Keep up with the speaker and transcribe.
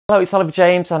Hello, it's Oliver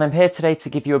James and I'm here today to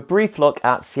give you a brief look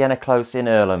at Sienna Close in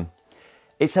Irlam.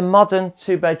 It's a modern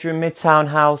two-bedroom mid-town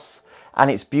house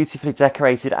and it's beautifully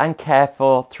decorated and cared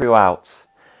for throughout.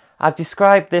 I've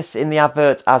described this in the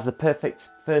advert as the perfect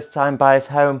first-time buyer's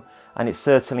home, and it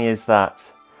certainly is that.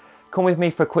 Come with me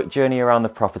for a quick journey around the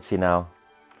property now.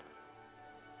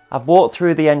 I've walked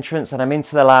through the entrance and I'm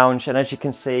into the lounge, and as you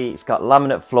can see it's got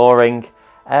laminate flooring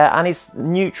and it's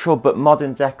neutral but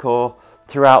modern decor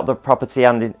throughout the property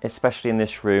and especially in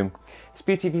this room. It's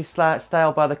beautifully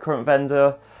styled by the current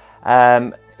vendor.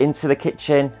 Into the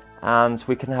kitchen, and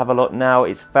we can have a look now.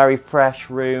 It's a very fresh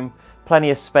room,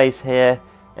 plenty of space here,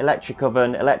 electric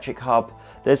oven, electric hob.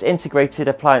 There's integrated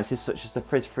appliances such as the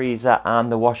fridge freezer and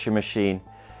the washing machine.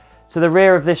 To the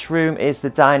rear of this room is the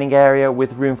dining area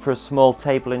with room for a small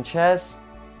table and chairs,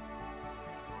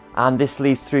 and this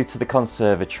leads through to the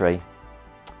conservatory.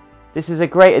 This is a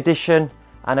great addition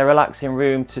and a relaxing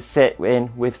room to sit in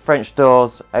with French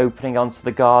doors opening onto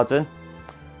the garden.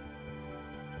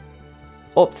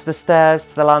 Up to the stairs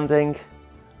to the landing,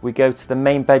 we go to the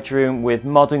main bedroom with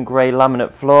modern grey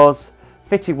laminate floors,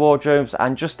 fitted wardrobes,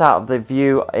 and just out of the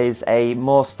view is a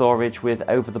more storage with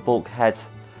over the bulkhead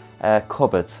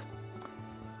cupboard.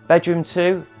 Bedroom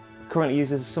 2 currently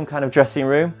uses some kind of dressing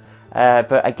room,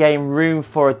 but again room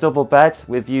for a double bed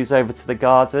with views over to the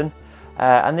garden,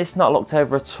 and this not looked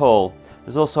over at all.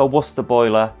 There's also a Worcester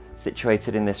boiler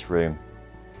situated in this room.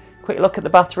 Quick look at the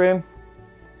bathroom.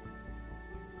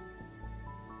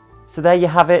 So there you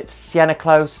have it, Sienna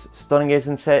Close, stunning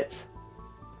isn't it?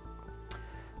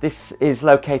 This is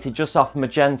located just off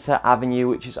Magenta Avenue,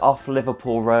 which is off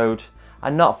Liverpool Road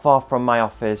and not far from my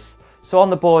office. So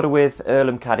on the border with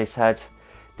Irlam, Cadishead.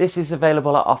 This is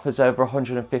available at offers over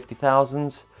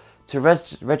 150,000. To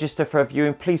register for a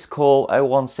viewing, please call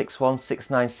 0161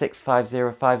 696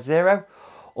 5050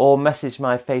 or message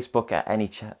my Facebook at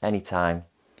any time.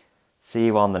 See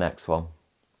you on the next one.